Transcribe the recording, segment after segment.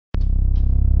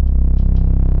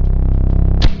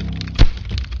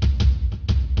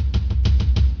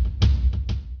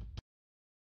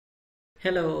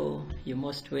Hello, you're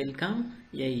most welcome.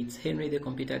 Yeah, it's Henry the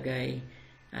Computer Guy,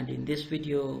 and in this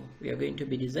video we are going to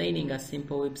be designing a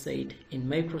simple website in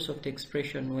Microsoft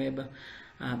Expression Web,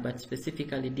 but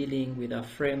specifically dealing with our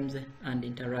frames and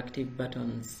interactive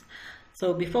buttons.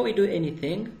 So before we do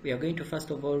anything, we are going to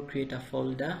first of all create a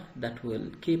folder that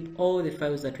will keep all the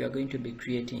files that we are going to be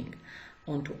creating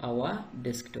onto our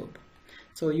desktop.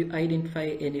 So you identify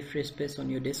any free space on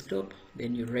your desktop,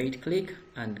 then you right click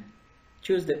and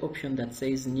choose the option that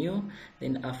says new.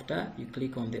 Then after, you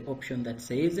click on the option that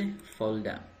says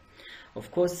folder. Of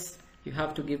course, you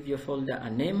have to give your folder a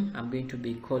name. I'm going to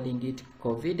be calling it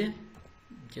COVID,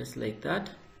 just like that,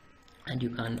 and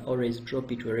you can always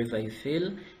drop it wherever you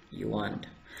feel you want.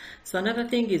 So another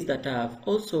thing is that I've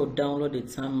also downloaded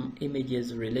some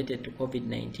images related to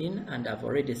COVID-19, and I've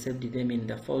already saved them in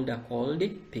the folder called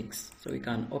pics. So we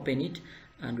can open it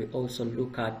and we also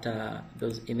look at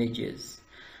those images.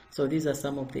 So these are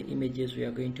some of the images we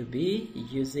are going to be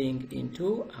using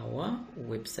into our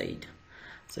website.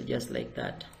 So just like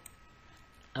that.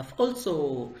 I've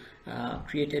also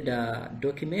created a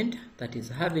document that is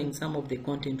having some of the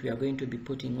content we are going to be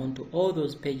putting onto all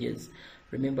those pages.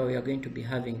 Remember, we are going to be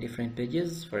having different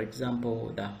pages. For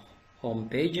example, the home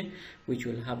page, which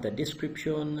will have the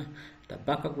description, the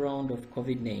background of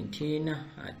COVID-19,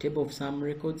 a table of some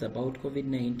records about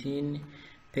COVID-19,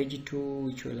 page 2,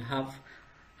 which will have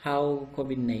how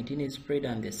COVID-19 is spread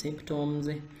and the symptoms.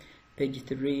 Page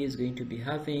 3 is going to be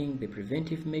having the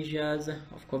preventive measures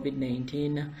of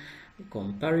COVID-19,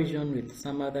 comparison with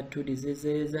some other 2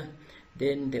 diseases,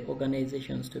 then the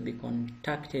organizations to be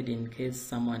contacted in case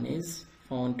someone is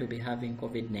found to be having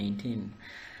COVID-19.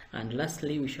 And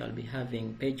lastly, we shall be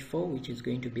having page 4, which is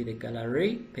going to be the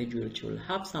gallery page, which will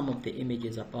have some of the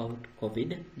images about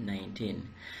COVID-19.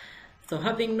 So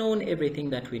having known everything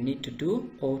that we need to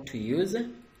do or to use,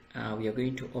 we are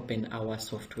going to open our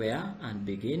software and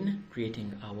begin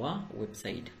creating our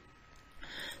website.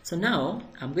 So now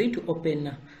I'm going to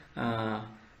open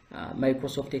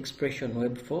Microsoft Expression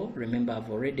Web 4. Remember,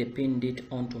 I've already pinned it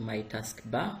onto my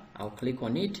taskbar. I'll click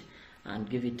on it and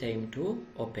give it time to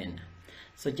open.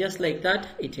 So just like that,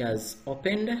 it has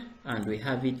opened and we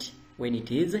have it when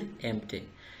it is empty.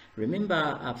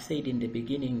 Remember, I've said in the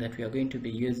beginning that we are going to be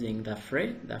using the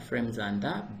frames and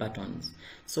the buttons.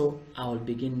 So I'll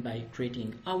begin by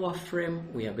creating our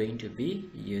frame we are going to be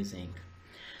using.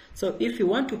 So if you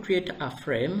want to create a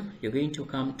frame, you're going to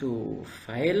come to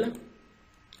File,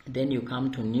 then you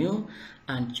come to New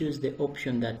and choose the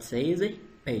option that says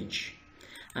Page.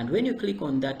 And when you click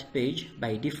on that page,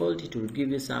 by default it will give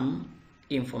you some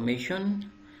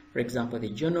information, for example the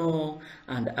journal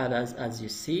and others as you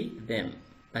see them.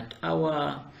 But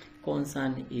our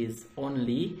concern is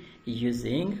only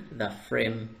using the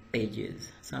frame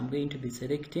pages. So I'm going to be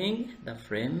selecting the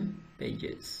frame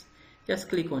pages. Just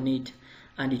click on it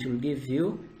and it will give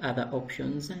you other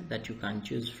options that you can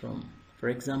choose from. For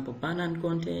example, banner and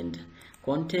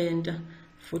content,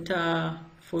 footer,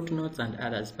 footnotes and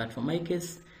others. But for my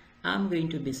case, I'm going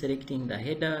to be selecting the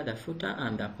header, the footer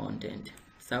and the content.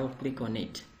 So I'll click on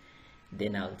it.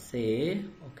 Then I'll say,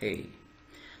 okay.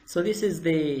 So this is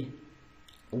the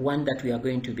one that we are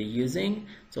going to be using.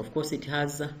 So of course it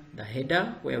has the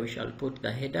header where we shall put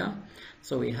the header.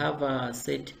 So we have a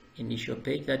set initial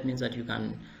page. That means that you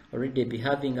can already be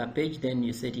having a page, then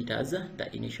you set it as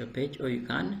the initial page, or you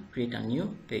can create a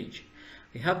new page.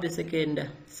 We have the second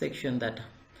section that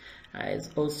is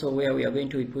also where we are going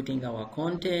to be putting our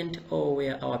content or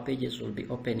where our pages will be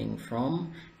opening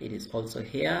from. It is also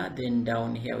here. Then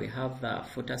down here we have the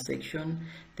footer section.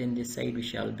 Then this side we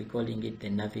shall be calling it the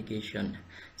navigation.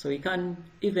 So we can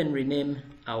even rename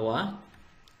our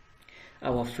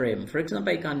frame. For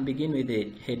example, I can begin with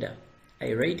the header.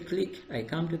 I right click, I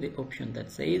come to the option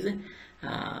that says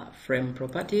frame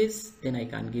properties, then I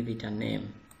can give it a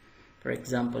name. For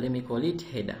example, let me call it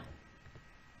header.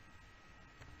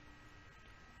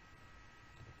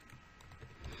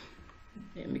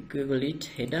 Let me Google it,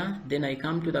 header. Then I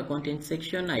come to the content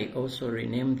section. I also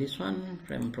rename this one,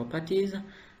 frame properties.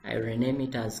 I rename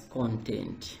it as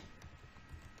content.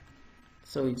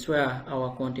 So it's where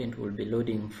our content will be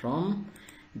loading from.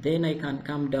 Then I can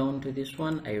come down to this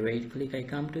one. I right click, I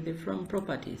come to the frame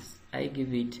properties. I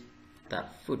give it the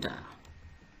footer.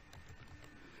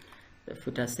 The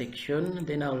footer section.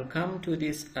 Then I will come to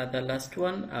this other last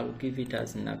one. I'll give it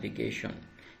as navigation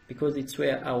because it's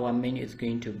where our menu is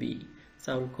going to be.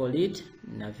 So I'll call it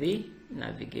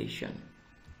navigation.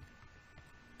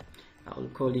 I'll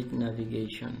call it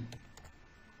navigation.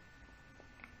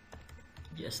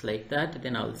 Just like that.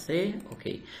 Then I'll say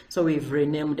okay. So we've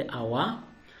renamed our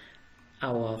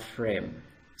frame.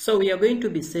 So we are going to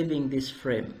be saving this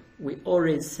frame. We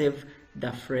always save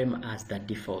the frame as the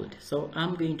default. So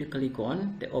I'm going to click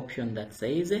on the option that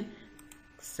says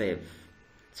save.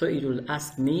 So it will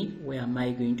ask me where am I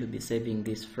going to be saving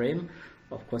this frame.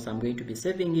 Of course, I'm going to be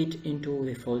saving it into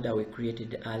the folder we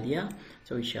created earlier.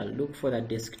 So we shall look for the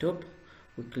desktop.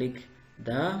 We click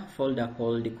the folder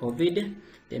called COVID,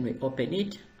 then we open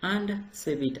it and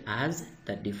save it as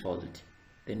the default.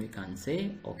 Then we can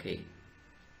say okay.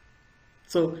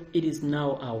 So it is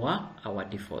now our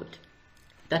default.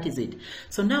 That is it.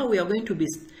 So now we are going to be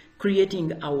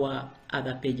creating our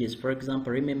other pages. For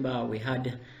example, remember we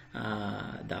had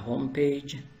the home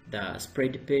page, the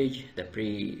spread page, the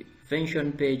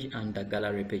prevention page, and the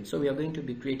gallery page. So we are going to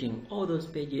be creating all those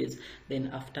pages.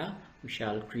 Then after, we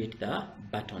shall create the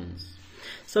buttons.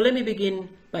 So let me begin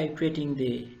by creating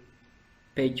the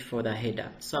page for the header.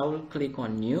 So I will click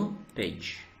on new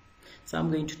page. So I'm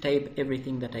going to type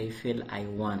everything that I feel I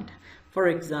want. For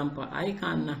example, I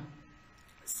can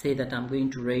say that I'm going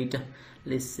to write,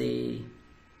 let's say,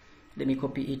 let me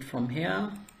copy it from here,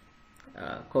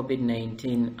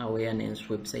 COVID-19 awareness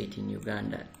website in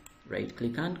Uganda. Right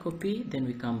click and copy, then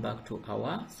we come back to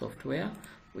our software,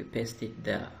 we paste it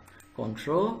there,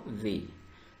 Control V.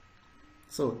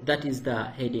 So that is the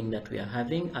heading that we are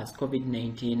having as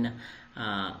COVID-19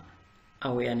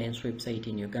 awareness website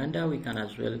in Uganda. We can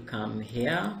as well come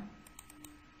here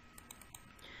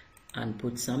and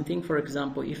put something. For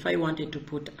example, if I wanted to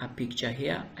put a picture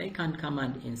here, I can come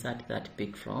and insert that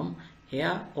pic from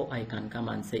here, or I can come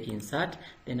and say insert,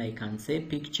 then I can say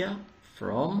picture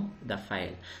from the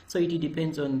file. So it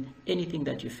depends on anything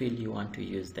that you feel you want to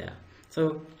use there.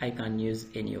 So I can use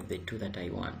any of the two that I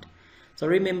want. So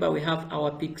remember, we have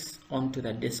our pics onto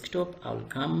the desktop. I'll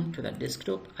come to the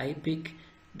desktop, I pick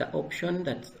the option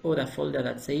that, or the folder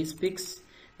that says pics,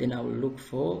 then I will look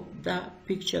for the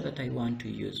picture that I want to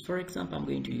use. For example, I'm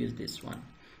going to use this one.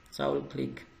 So I will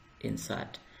click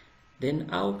insert. Then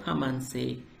I'll come and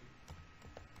say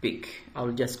pic.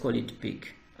 I'll just call it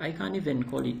pic. I can even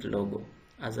call it logo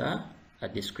as a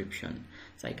description.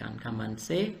 So I can come and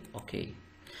say okay.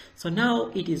 So now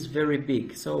it is very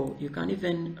big. So you can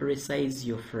even resize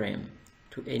your frame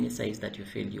to any size that you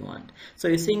feel you want. So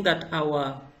you're seeing that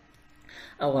our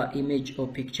image or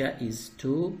picture is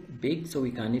too big, so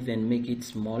we can even make it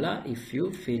smaller if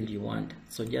you feel you want.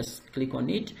 So just click on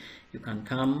it. You can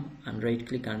come and right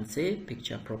click and say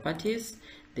picture properties.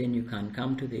 Then you can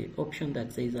come to the option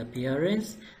that says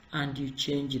appearance and you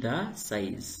change the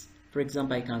size. For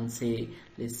example, I can say,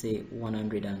 let's say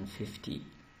 150.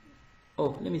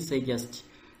 Oh, let me say just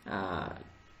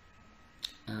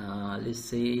let's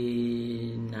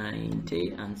say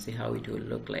 90 and see how it will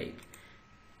look like.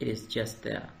 It is just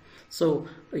there. So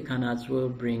we can as well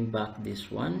bring back this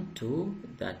one to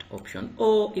that option,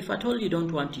 or if at all you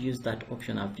don't want to use that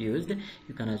option I've used,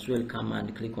 you can as well come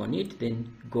and click on it,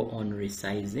 then go on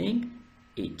resizing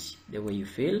it the way you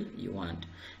feel you want.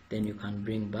 Then you can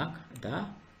bring back the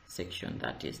section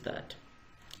that is that.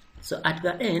 So at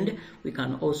the end, we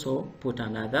can also put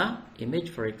another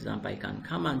image. For example, I can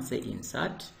come and say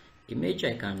insert image.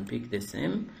 I can pick the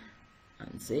same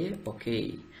and say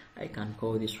okay. I can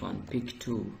call this one pic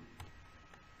 2.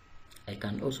 I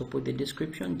can also put the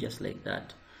description just like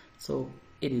that. So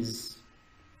it is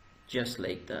just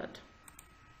like that.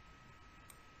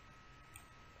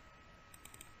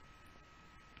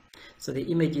 So the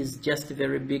image is just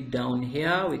very big down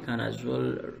here. We can as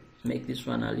well make this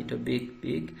one a little bit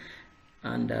big,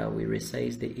 and we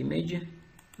resize the image.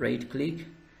 Right click,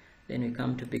 then we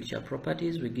come to picture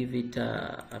properties. We give it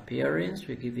appearance.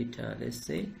 We give it let's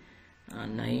say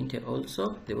 90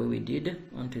 also, the way we did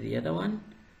onto the other one,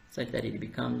 such that it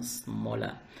becomes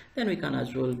smaller. Then we can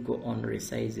as well go on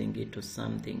resizing it to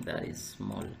something that is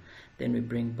small. Then we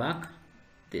bring back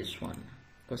this one.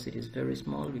 Because it is very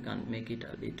small, we can make it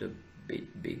a little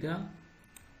bit bigger,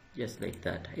 just like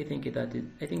that. I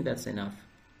think that's enough.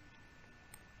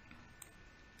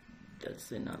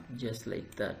 That's enough, just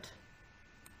like that.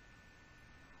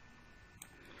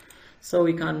 So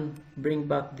we can bring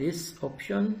back this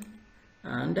option,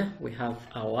 and we have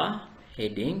our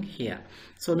heading here.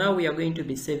 So now we are going to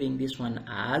be saving this one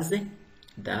as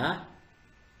the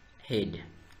head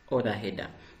or the header.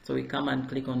 So we come and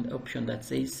click on the option that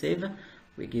says save.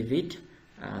 We give it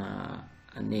a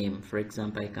name. For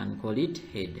example, I can call it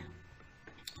head.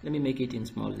 Let me make it in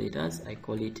small letters. I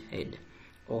call it head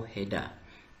or header.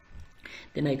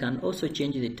 Then I can also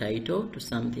change the title to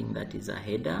something that is a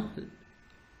header,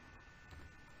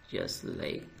 just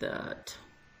like that.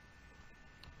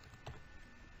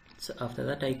 So after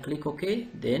that I click OK.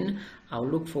 Then I'll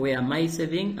look for where am I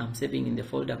saving. I'm saving in the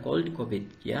folder called COVID.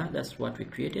 Yeah, that's what we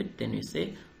created. Then you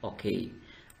say OK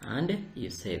and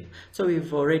you save. So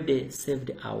we've already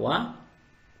saved our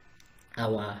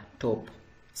top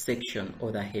section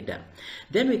or the header.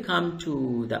 Then we come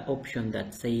to the option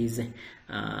that says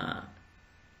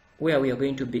where we are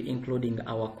going to be including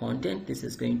our content. This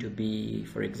is going to be,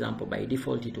 for example, by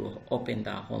default it will open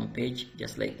the home page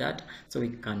just like that, so we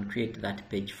can create that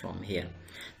page from here.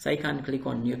 So I can click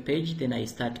on new page, then I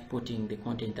start putting the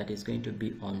content that is going to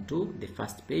be onto the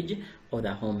first page or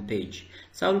the home page.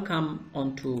 So I'll come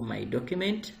onto my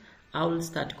document. I'll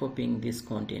start copying this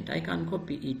content. I can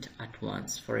copy it at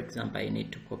once. For example, I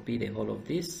need to copy the whole of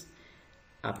this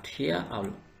up to here.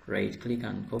 I'll right click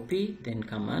and copy, then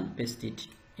come and paste it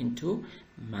into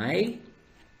my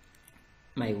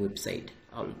website.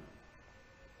 I'll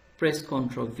press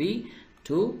Ctrl V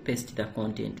to paste the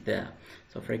content there.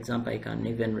 So for example, I can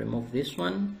even remove this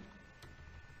one,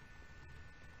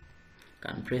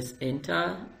 can press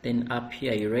enter, then up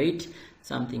here you write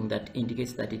something that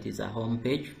indicates that it is a home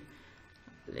page.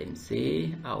 Let me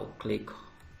say I'll click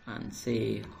and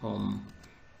say home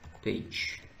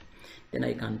page. Then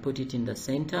I can put it in the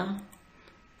center,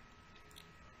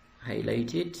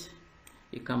 highlight it,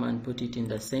 you come and put it in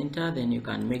the center, then you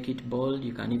can make it bold,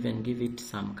 you can even give it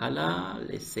some color,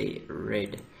 let's say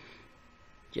red,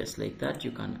 just like that.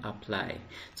 You can apply.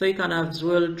 So you can as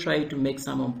well try to make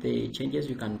some of the changes.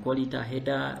 You can call it a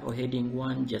header or heading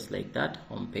 1, just like that,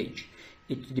 home page.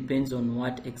 It depends on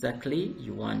what exactly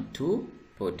you want to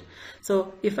put.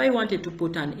 So if I wanted to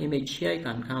put an image here, I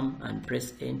can come and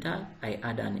press enter. I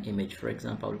add an image. For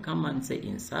example, I'll come and say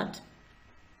insert.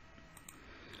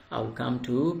 I'll come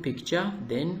to picture,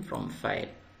 then from file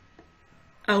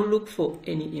I'll look for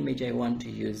any image I want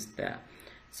to use there.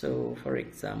 So for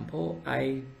example,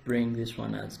 I bring this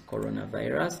one as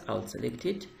coronavirus. I'll select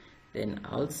it, then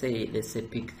I'll say, let's say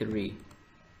pick 3,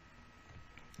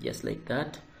 just like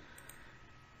that.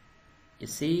 You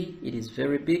see it is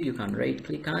very big. You can right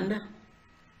click and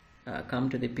come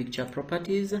to the picture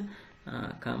properties,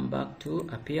 come back to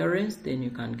appearance, then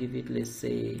you can give it, let's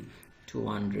say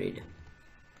 200,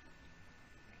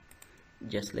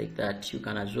 just like that. You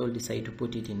can as well decide to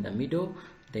put it in the middle,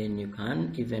 then you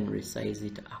can even resize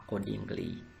it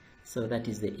accordingly. So that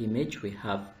is the image we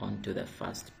have onto the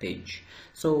first page.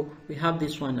 So we have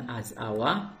this one as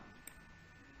our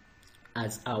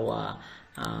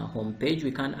home page.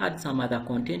 We can add some other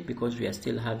content because we are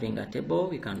still having a table.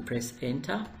 We can press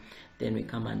enter, then we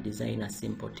come and design a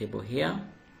simple table here.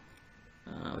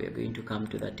 We are going to come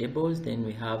to the tables, then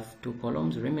we have 2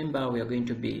 columns. Remember, we are going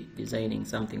to be designing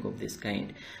something of this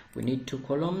kind. We need 2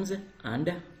 columns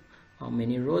and how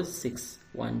many rows? 6.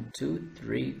 1 2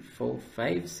 3 4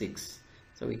 5 6.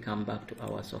 So we come back to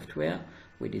our software,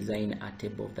 we design a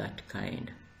table of that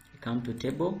kind. We come to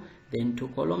table, then 2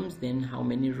 columns, then how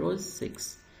many rows?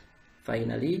 6.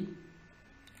 Finally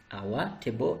our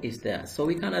table is there. So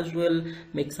we can as well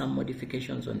make some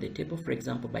modifications on the table. For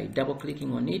example, by double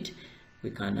clicking on it, we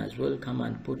can as well come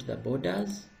and put the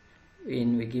borders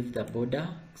in. We give the border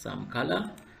some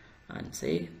color and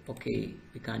say okay.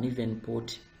 We can even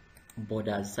put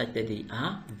borders such that they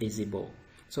are visible.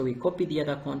 So we copy the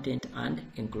other content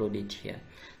and include it here.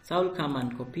 So I'll come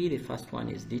and copy. The first one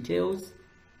is details,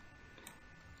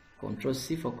 Ctrl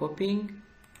C for copying,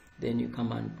 then you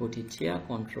come and put it here,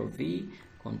 Ctrl V,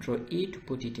 Ctrl E to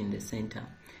put it in the center.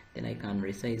 Then I can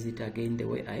resize it again the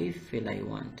way I feel I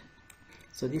want.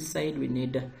 So this side we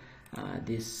need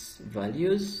these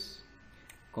values,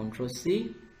 Ctrl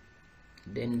C,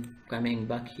 then coming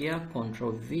back here,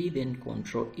 Ctrl V, then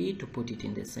Ctrl E to put it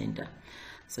in the center.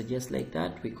 So just like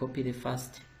that, we copy the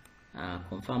first,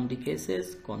 confirm the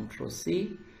cases, Ctrl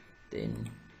C, then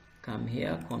come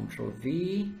here, Ctrl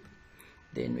V,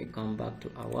 then we come back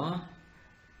to our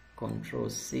Ctrl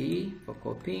C for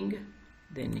copying,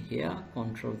 then here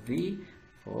Ctrl V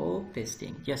for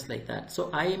pasting, just like that.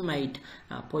 So I might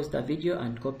pause the video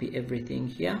and copy everything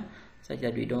here such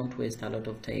that we don't waste a lot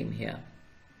of time here.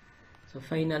 So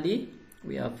finally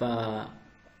we have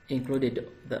included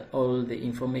all the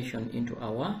information into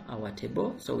our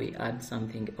table. So we add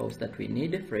something else that we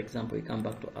need. For example, we come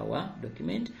back to our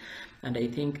document, and I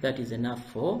think that is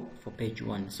enough for page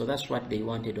 1. So that's what they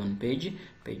wanted on page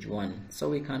 1. So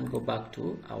we can go back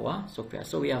to our software.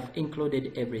 So we have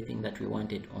included everything that we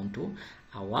wanted onto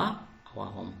our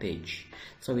home page.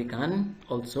 So we can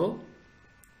also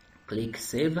click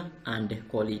save and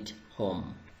call it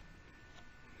home.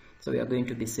 So we are going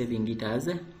to be saving it as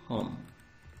home.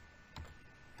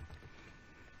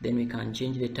 Then we can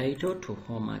change the title to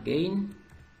home again,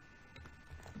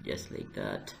 just like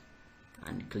that.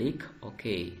 and click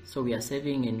OK. So we are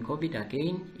saving in COVID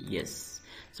again. Yes,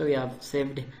 so we have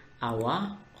saved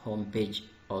our home page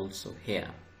also here.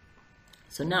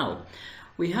 So now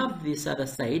we have this other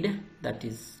side that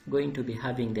is going to be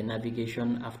having the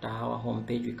navigation. After our home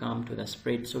page, we come to the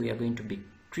spread, so we are going to be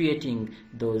creating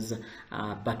those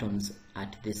buttons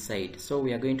at this side. So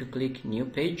we are going to click new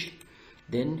page,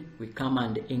 then we come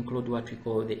and include what we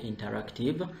call the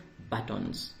interactive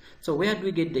buttons. So where do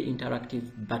we get the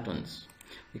interactive buttons?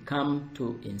 We come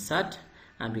to insert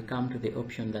and we come to the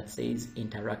option that says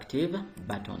interactive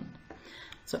button.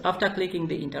 So after clicking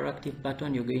the interactive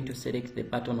button, you're going to select the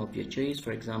button of your choice.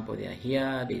 For example, they are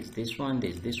here, there's this one,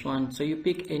 there's this one. So you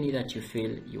pick any that you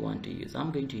feel you want to use.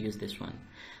 I'm going to use this one.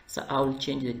 So I'll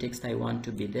change the text I want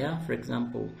to be there. For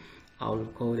example, I'll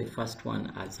call the first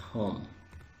one as home.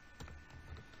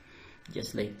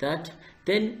 Just like that.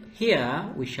 Then here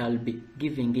we shall be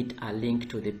giving it a link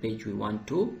to the page we want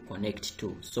to connect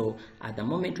to. So at the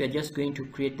moment we are just going to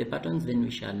create the buttons, then we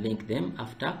shall link them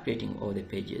after creating all the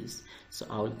pages. So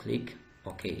I'll click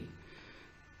OK.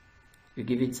 You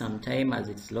give it some time as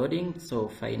it's loading. So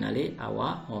finally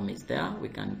our home is there. We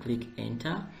can click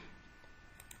enter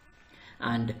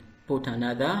and put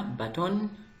another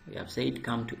button. We have said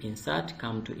come to insert,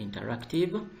 come to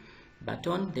interactive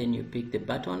button, then you pick the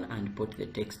button and put the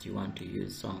text you want to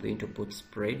use. So I'm going to put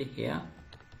spread here.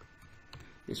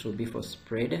 This will be for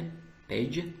spread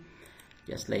page.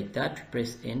 Just like that,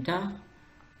 press enter,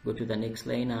 go to the next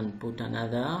line and put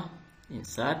another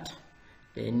insert.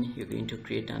 Then you're going to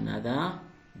create another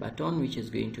button which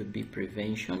is going to be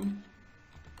prevention.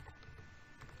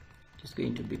 It's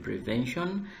going to be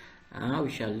prevention.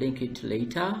 We shall link it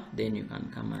later. Then you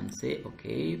can come and say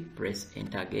okay, press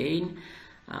enter again.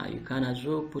 You can as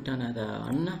well put another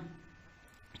one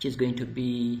which is going to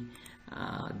be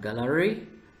gallery.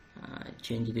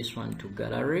 Change this one to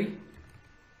gallery.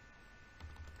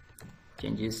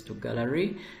 Change this to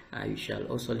gallery. You shall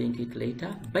also link it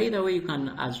later. By the way, you can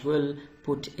as well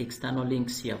put external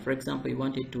links here. For example, you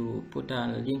wanted to put a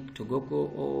link to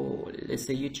Google or let's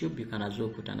say YouTube, you can as well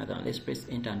put another one. Let's press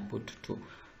enter and put two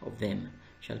of them.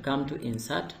 Shall come to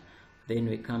insert, then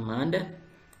we come and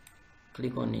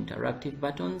click on interactive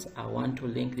buttons. I want to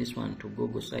link this one to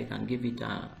Google, so I can give it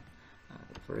a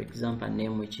for example, a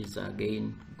name which is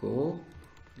again Go.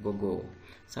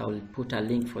 So I'll put a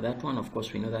link for that one. Of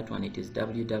course, we know that one, it is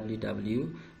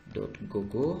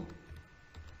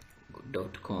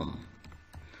www.gogo.com.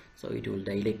 So it will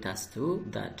direct us to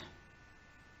that.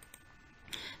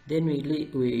 Then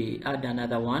we add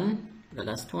another one, the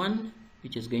last one,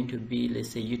 which is going to be, let's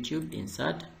say, YouTube.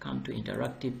 Insert, come to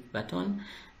interactive button,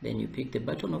 then you pick the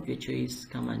button of your choice,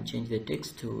 come and change the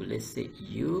text to, let's say,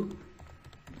 YouTube.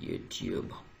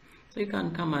 So you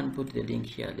can come and put the link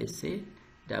here, let's say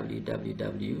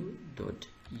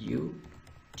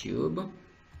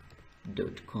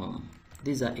www.youtube.com.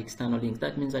 These are external links.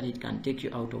 That means that it can take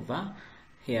you out of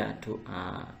here to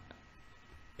a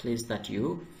place that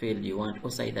you feel you want,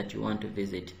 or site that you want to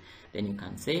visit. Then you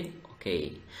can say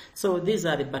okay. So these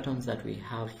are the buttons that we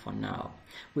have for now.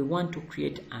 We want to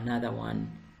create another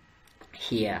one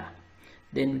here,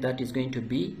 then that is going to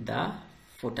be the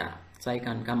footer. So I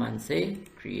can come and say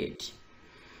create.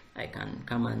 I can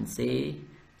come and say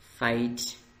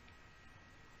fight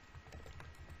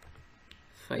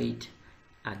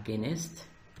against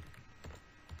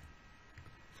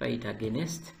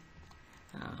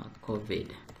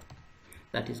COVID.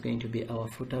 That is going to be our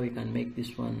footer. We can make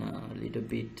this one a little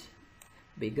bit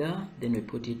bigger, then we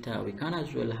put it, we can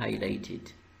as well highlight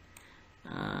it,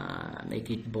 make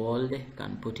it bold,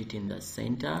 can put it in the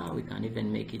center, we can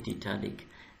even make it italic,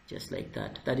 just like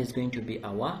that. That is going to be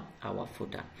our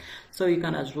footer. So you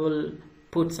can as well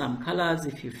put some colors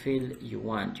if you feel you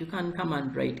want. You can come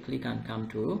and right click and come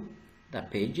to the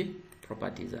page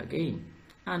properties again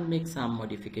and make some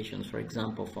modifications. For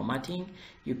example, formatting,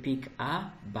 you pick a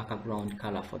background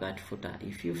color for that footer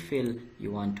if you feel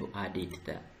you want to add it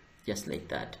there, just like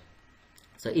that.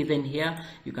 So even here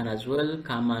you can as well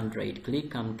come and right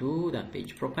click, come to the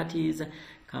page properties,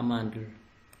 come and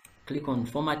click on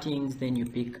formattings, then you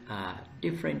pick a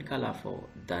different color for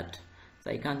that.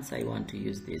 So I can say I want to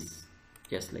use this,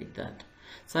 just like that.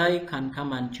 So I can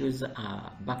come and choose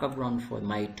a background for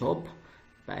my top.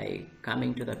 By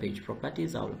coming to the page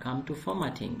properties, I will come to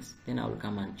formattings, then I will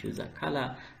come and choose a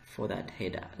color for that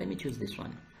header. Let me choose this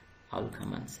one. I'll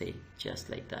come and say just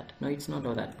like that. No, it's not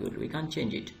all that good, we can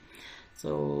change it.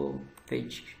 So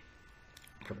page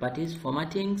properties,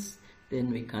 formattings,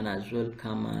 then we can as well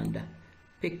come and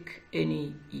pick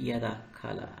any other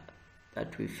color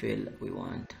that we feel we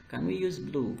want. Can we use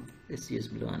blue? Let's use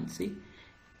blue and see.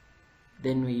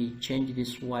 then we change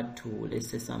this word to, let's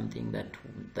say, something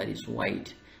that is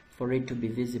white for it to be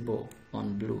visible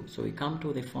on blue. So we come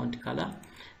to the font color,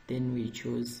 then we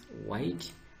choose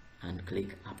white and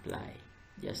click apply,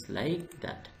 just like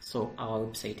that. So our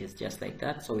website is just like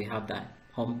that. So we have the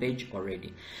home page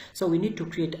already. So we need to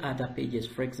create other pages,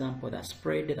 for example, the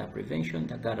spread, the prevention,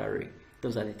 the gallery.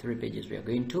 Those are the 3 pages we are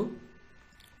going to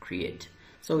create.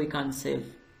 So we can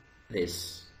save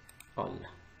this all.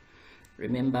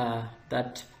 Remember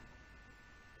that.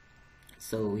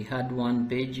 So we had one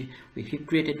page, we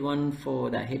created one for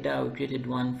the header, we created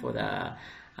one for the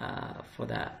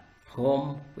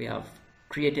home, we have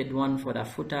created one for the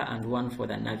footer and one for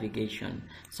the navigation.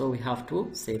 So we have to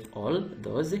save all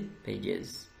those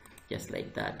pages, just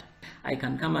like that. I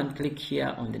can come and click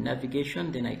here on the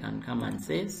navigation, then I can come and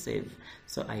say save.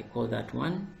 So I call that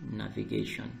one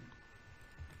navigation.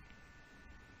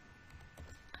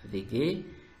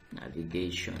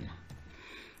 Navigation.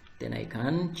 Then I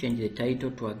can change the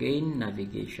title to again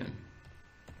navigation.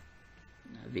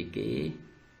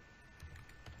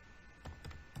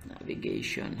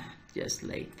 Navigation, just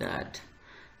like that.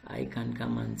 I can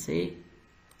come and say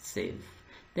save.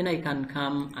 Then I can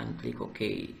come and click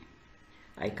OK.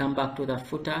 I come back to the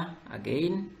footer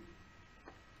again.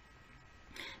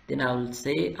 Then I will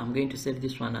say I'm going to save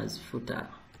this one as footer.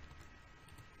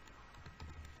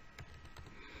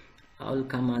 I'll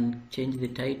come and change the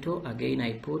title again.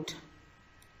 I put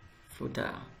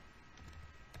footer.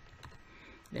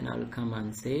 Then I'll come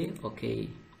and say OK.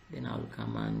 Then I'll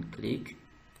come and click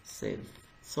save.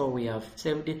 So we have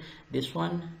saved this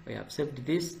one, we have saved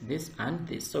this and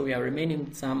this. So we are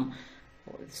remaining some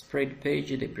spread page,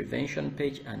 the prevention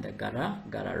page, and the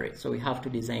gallery. So we have to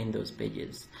design those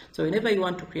pages. So whenever you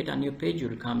want to create a new page,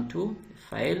 you'll come to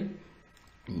File,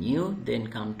 New, then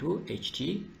come to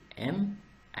HTML,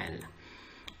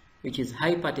 which is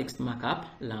Hypertext Markup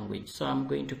Language. So I'm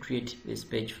going to create this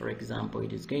page. For example,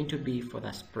 it is going to be for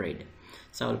the spread.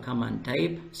 So I'll come and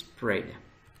type spread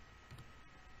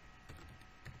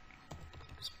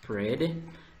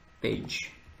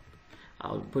page.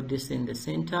 I'll put this in the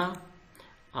center.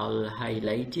 I'll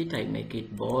highlight it, I make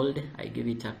it bold, I give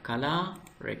it a color,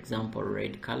 for example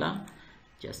red color,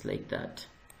 just like that.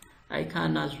 I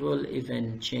can as well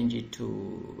even change it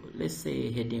to, let's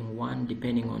say, heading 1,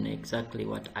 depending on exactly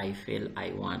what I feel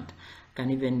I want. I can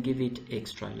even give it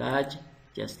extra large,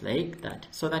 just like that.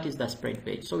 So that is the spread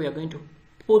page. So we are going to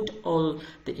put all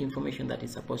the information that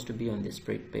is supposed to be on the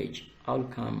spread page. I'll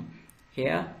come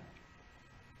here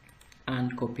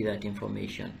and copy that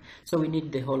information. So we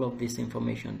need the whole of this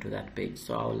information to that page.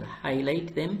 So I'll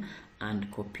highlight them and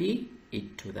copy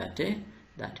it to that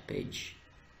page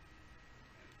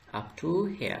up to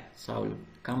here. So I'll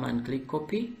come and click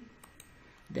copy.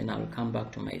 Then I'll come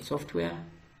back to my software.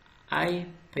 I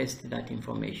paste that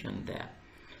information there.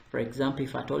 For example,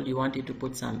 if I told you wanted to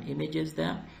put some images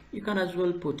there, you can as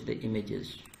well put the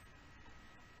images.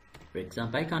 For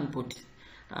example, I can put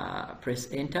press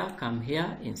enter, come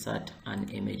here, insert an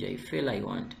image I feel I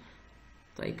want.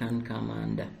 So I can come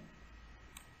and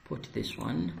put this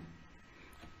one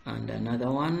and another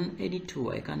one, any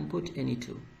two. I can put any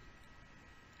two,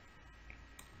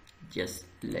 just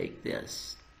like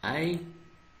this. I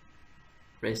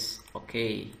press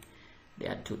OK.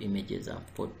 There are 2 images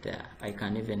I've put there. I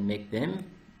can even make them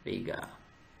bigger,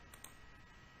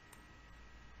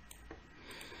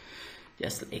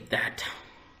 just like that.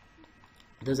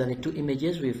 Those are the 2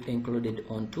 images we've included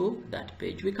onto that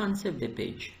page. We can save the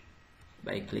page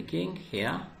by clicking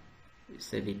here. We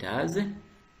save it as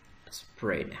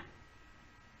spread.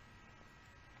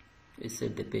 We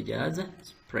save the page as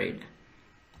spread.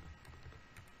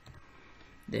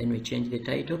 Then we change the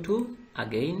title to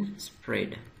again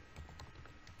spread.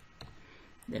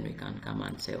 Then we can come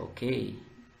and say OK,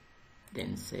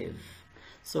 then save.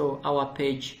 So our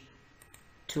page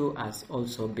 2 has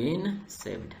also been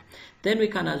saved. Then we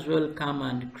can as well come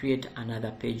and create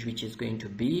another page, which is going to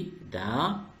be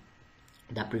the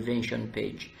prevention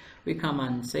page. We come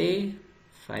and say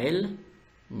file,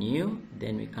 new,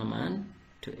 then we come on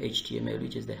to HTML,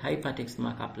 which is the hypertext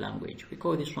markup language. We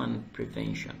call this one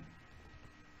prevention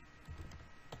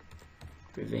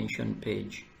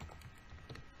page.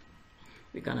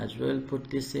 We can as well put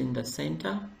this in the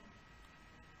center.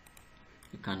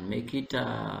 You can make it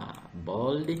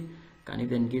bold. You can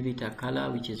even give it a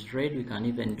color which is red. We can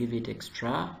even give it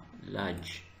extra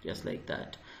large, just like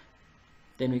that.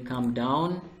 Then we come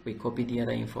down, we copy the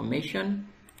other information,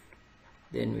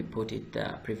 then we put it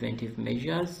preventive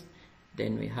measures,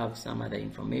 then we have some other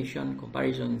information,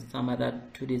 comparison, some other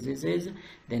 2 diseases,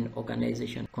 then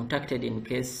organization contacted in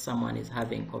case someone is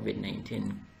having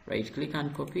COVID-19. Right click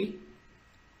and copy,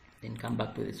 then come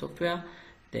back to the software,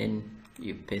 then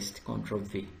you paste Ctrl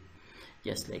V,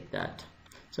 just like that.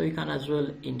 So you can as well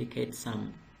indicate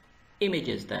some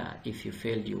images there if you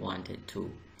felt you wanted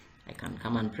to. I can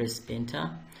come and press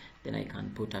enter, then I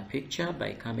can put a picture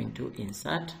by coming to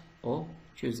insert or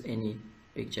choose any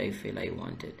picture I feel I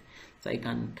wanted. So I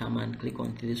can come and click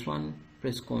on this one,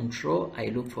 press Ctrl, I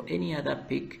look for any other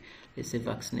pic, let's say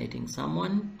vaccinating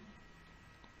someone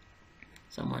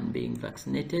being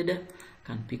vaccinated.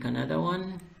 Can pick another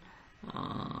one,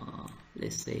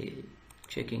 let's say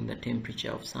checking the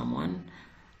temperature of someone,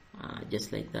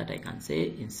 just like that. I can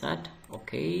say insert,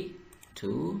 okay,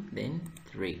 2, then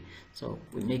 3. So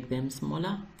we make them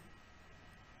smaller,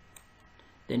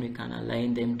 then we can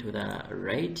align them to the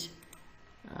right,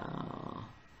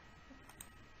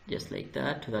 just like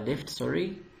that, to the left,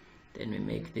 sorry. Then we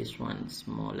make this one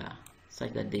smaller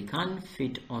such that they can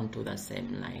fit onto the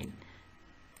same line,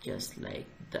 just like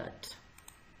that.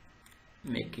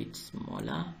 Make it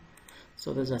smaller.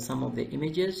 So those are some of the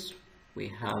images we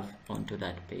have onto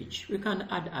that page. We can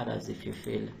add others if you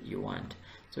feel you want.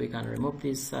 So we can remove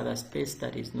this other space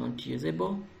that is not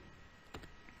usable,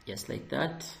 just like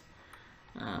that.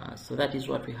 So that is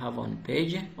what we have on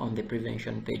the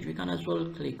prevention page. We can as well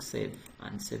click save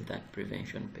and save that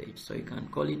prevention page. So you can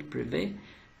call it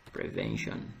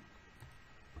prevention.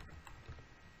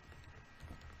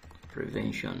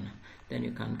 Then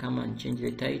you can come and change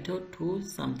the title to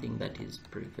something that is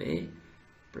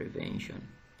prevention.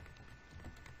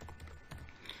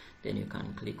 Then you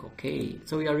can click OK.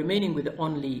 So we are remaining with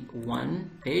only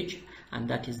one page, and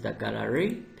that is the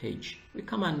gallery page. We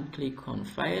come and click on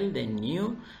file, then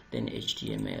new, then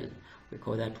HTML. We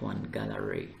call that one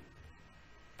gallery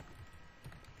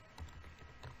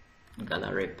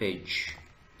page.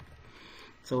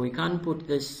 So we can put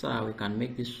this, we can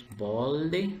make this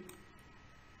bold,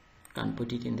 can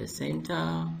put it in the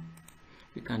center,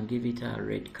 we can give it a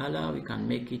red color, we can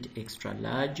make it extra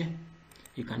large,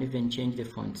 you can even change the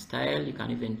font style, you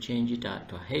can even change it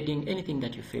to a heading, anything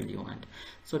that you feel you want.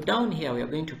 So down here we are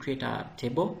going to create a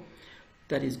table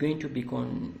that is going to be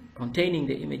containing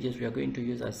the images we are going to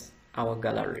use as our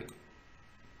gallery.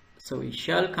 So we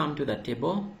shall come to the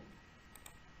table,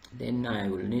 then I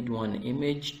will need 1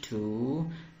 image, 2,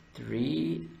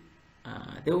 3,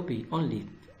 there will be only,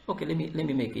 okay, let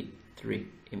me make it 3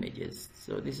 images.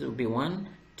 So this will be 1,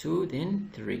 2, then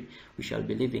 3. We shall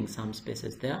be leaving some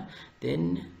spaces there,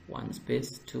 then 1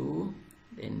 space, 2,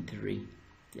 then 3,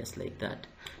 just like that.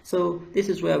 So this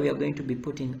is where we are going to be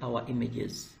putting our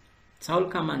images. So I'll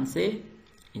come and say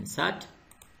insert,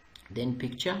 then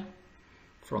picture,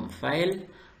 from file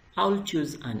I'll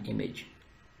choose an image.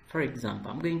 For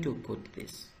example, I'm going to put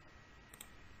this.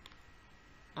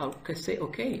 I'll say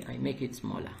okay, I make it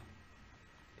smaller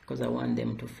because I want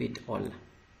them to fit all.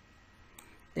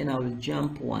 Then I will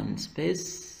jump 1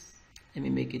 space, let me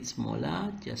make it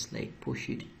smaller, just like push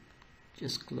it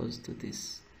just close to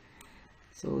this.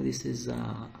 So this is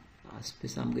a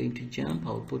space I'm going to jump.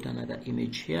 I'll put another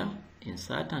image here,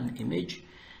 insert an image.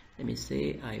 Let me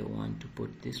say I want to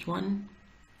put this one,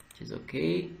 which is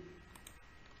okay.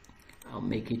 I'll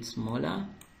make it smaller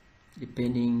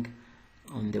depending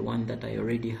on the one that I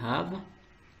already have,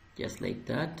 just like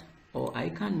that, or I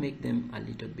can make them a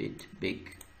little bit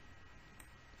big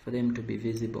for them to be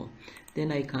visible.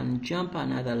 Then I can jump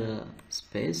another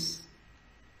space,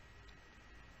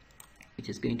 which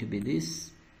is going to be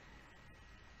this.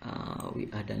 We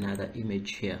add another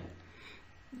image here.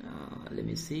 Let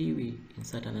me see, we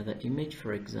insert another image.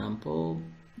 For example,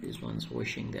 this one's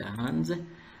washing their hands.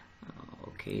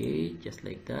 Okay, just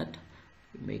like that.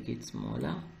 We make it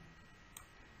smaller,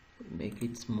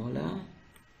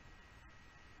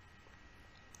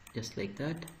 just like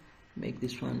that. Make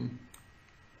this one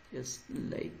just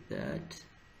like that,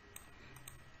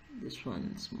 this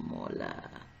one smaller,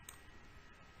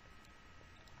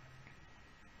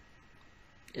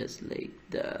 just like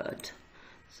that.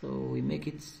 So we make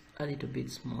it a little bit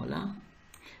smaller.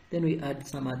 Then we add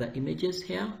some other images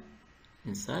here.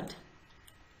 Insert,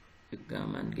 you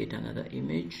come and get another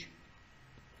image,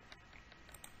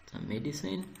 some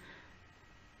medicine,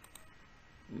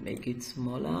 make it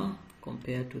smaller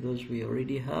compared to those we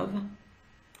already have.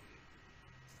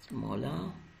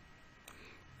 Smaller,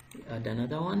 we add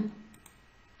another one,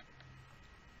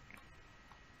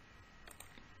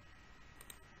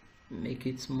 make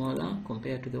it smaller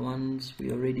compared to the ones we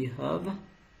already have,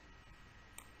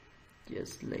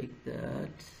 just like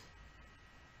that.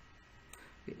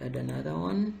 We add another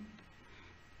one,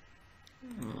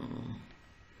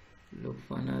 look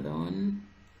for another one,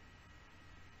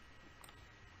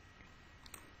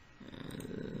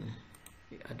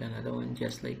 we add another one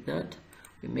just like that.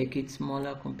 we make it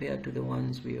smaller compared to the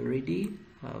ones we already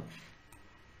have,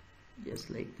 just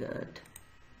like that,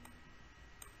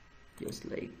 just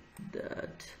like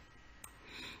that.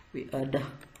 We add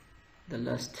the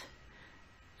last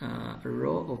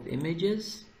row of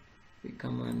images. We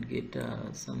come and get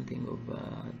something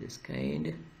of this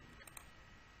kind.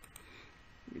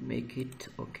 We make it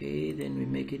okay, then we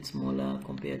make it smaller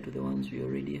compared to the ones we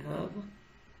already have,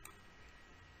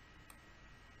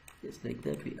 just like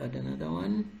that. We add another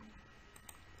one.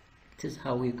 This is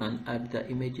how we can add the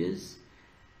images.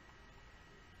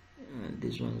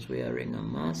 This one's wearing a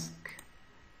mask.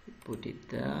 We put it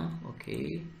there.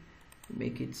 Okay, we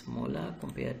make it smaller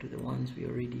compared to the ones we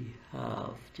already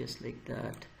have, just like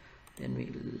that. Then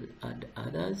we'll add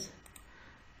others.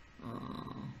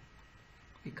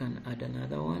 We can add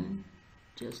another one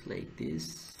just like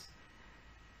this.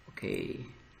 Okay,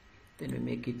 then we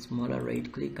make it smaller.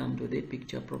 Right click, come to the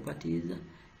picture properties.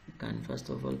 You can first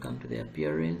of all come to the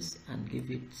appearance and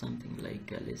give it something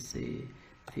like let's say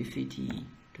 50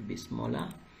 to be smaller.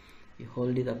 You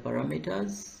hold the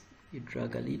parameters, you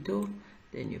drag a little,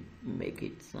 then you make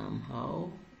it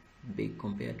somehow big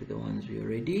compared to the ones we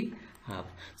already have.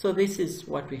 So this is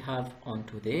what we have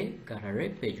onto the gallery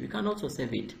page. We can also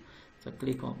save it. So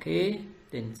click OK,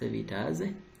 then save it as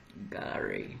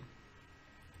gallery.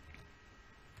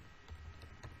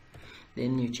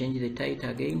 Then you change the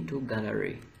title again to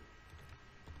gallery,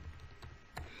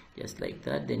 just like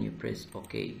that. Then you press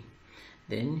OK.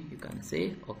 Then you can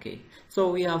say OK.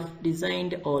 So we have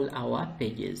designed all our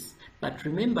pages, but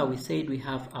remember we said we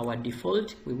have our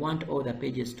default. We want all the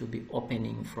pages to be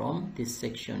opening from this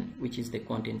section, which is the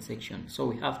content section. So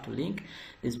we have to link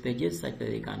these pages such that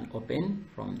they can open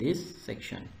from this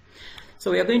section.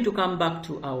 So we are going to come back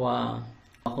to our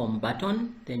home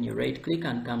button. Then you right click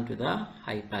and come to the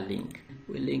hyperlink.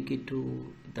 We link it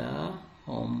to the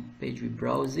home page. We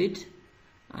browse it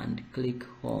and click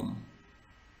home.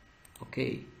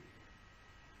 Okay,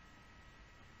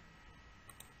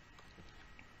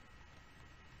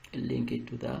 link it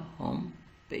to the home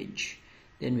page.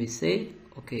 Then we say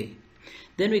okay.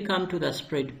 Then we come to the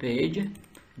spread page,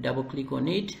 double click on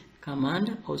it, come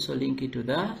and also link it to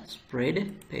the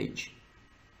spread page.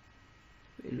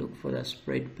 We look for the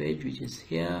spread page, which is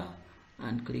here,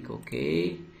 and click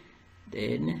OK.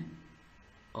 Then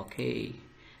OK.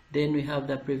 Then we have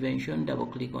the prevention. Double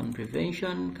click on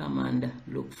prevention, come and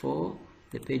look for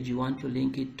the page you want to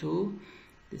link it to.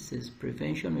 This is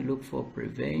prevention. We look for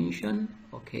prevention.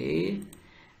 Okay,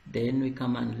 then we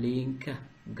come and link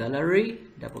gallery.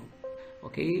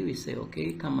 Okay, we say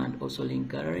okay, come and also link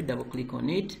gallery. Double click on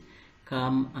it,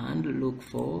 come and look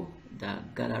for the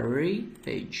gallery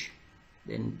page,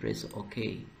 then press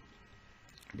OK.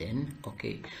 Then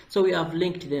okay, so we have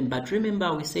linked them, but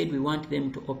remember we said we want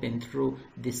them to open through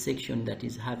this section that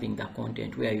is having the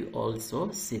content where you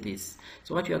also see this.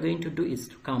 So what you are going to do is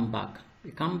to come back.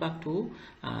 We come back to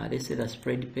let's say the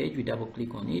spread page. We double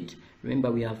click on it.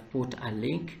 Remember we have put a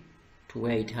link to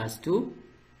where it has to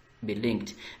be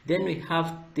linked. Then we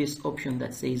have this option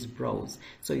that says browse.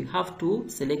 So you have to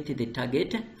select the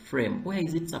target frame. Where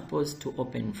is it supposed to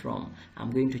open from? I'm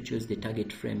going to choose the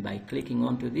target frame by clicking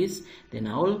onto this. Then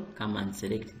I'll come and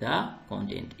select the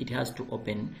content. It has to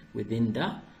open within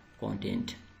the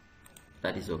content.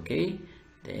 That is okay.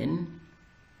 Then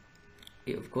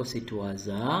of course it was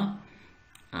a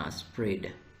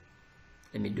spread.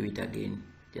 Let me do it again,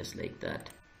 just like that.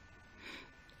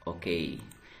 Okay,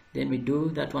 then we do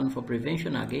that one for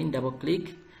prevention again. Double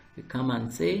click, we come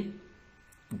and say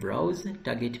browse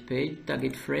target page,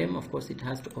 target frame. Of course it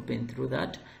has to open through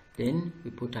that. Then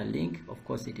we put a link. Of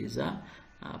course it is a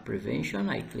prevention.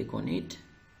 I click on it,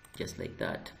 just like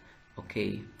that.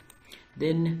 Okay,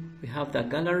 then we have the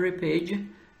gallery page.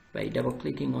 By double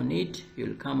clicking on it,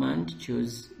 you'll come and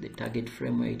choose the target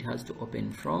frame where it has to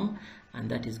open from,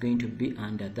 and that is going to be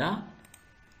under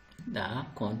the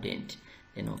content.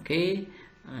 Then okay,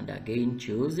 and again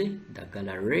choose the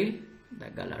gallery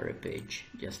page,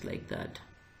 just like that.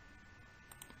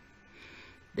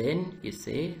 Then you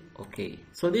say okay.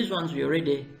 So these ones we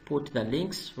already put the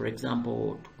links, for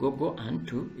example, to Google and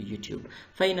to YouTube.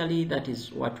 Finally, that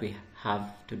is what we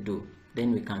have to do.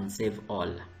 Then we can save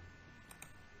all.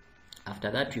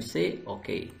 After that you say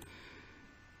okay,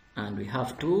 and we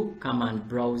have to come and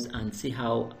browse and see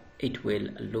how it will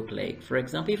look like. For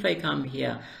example, if I come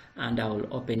here and I will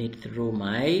open it through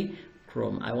my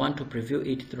Chrome, I want to preview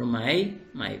it through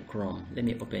my Chrome. Let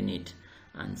me open it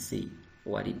and see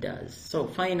what it does. So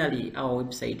finally our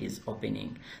website is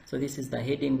opening. So this is the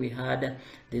heading we had.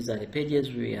 These are the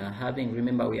pages we are having.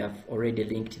 Remember we have already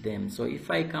linked them. So if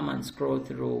I come and scroll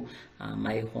through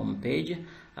my home page,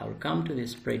 I'll come to the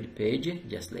spread page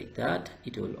just like that.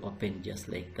 It will open just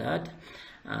like that.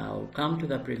 I'll come to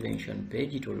the prevention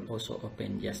page. It will also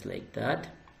open just like that.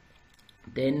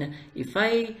 Then if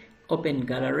I open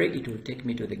gallery, it will take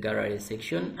me to the gallery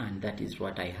section, and that is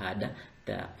what I had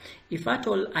there. If at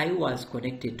all I was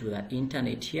connected to the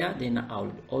internet here, then I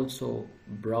would also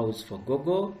browse for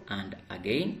Google, and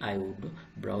again I would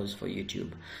browse for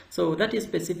YouTube. So that is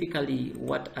specifically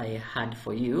what I had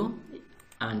for you,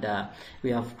 and we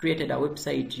have created a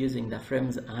website using the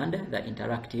frames and the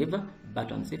interactive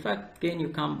buttons. If again you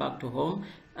come back to home,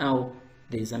 now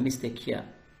there is a mistake here.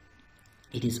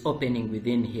 It is opening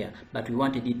within here, but we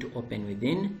wanted it to open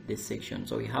within this section,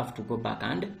 so we have to go back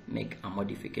and make a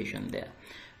modification there.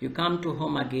 You come to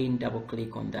home again, double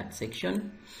click on that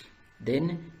section.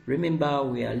 Then remember,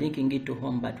 we are linking it to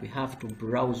home, but we have to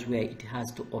browse where it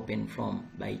has to open from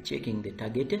by checking the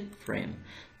target frame.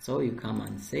 So you come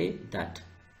and say that,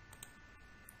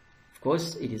 of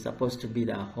course it is supposed to be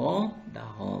the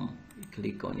home. You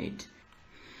click on it,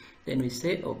 then we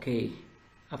say okay.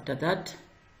 After that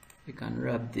we can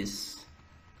wrap this,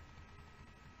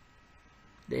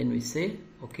 then we say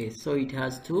okay, so it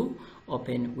has to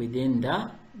open within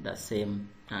the same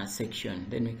section.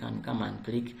 Then we can come and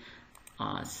click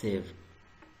save.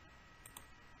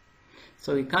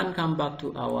 So we can come back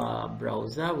to our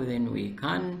browser, then we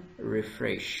can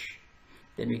refresh,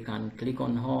 then we can click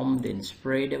on home, then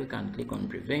spread, we can click on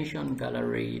prevention,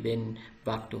 gallery, then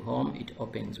back to home. It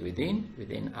opens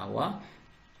within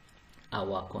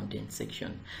our content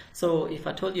section. So if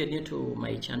at all you're new to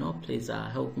my channel, please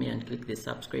help me and click the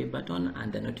subscribe button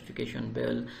and the notification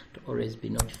bell to always be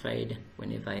notified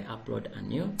whenever I upload a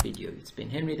new video. It's been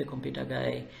Henry the Computer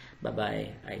Guy. Bye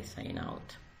bye. I sign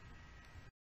out.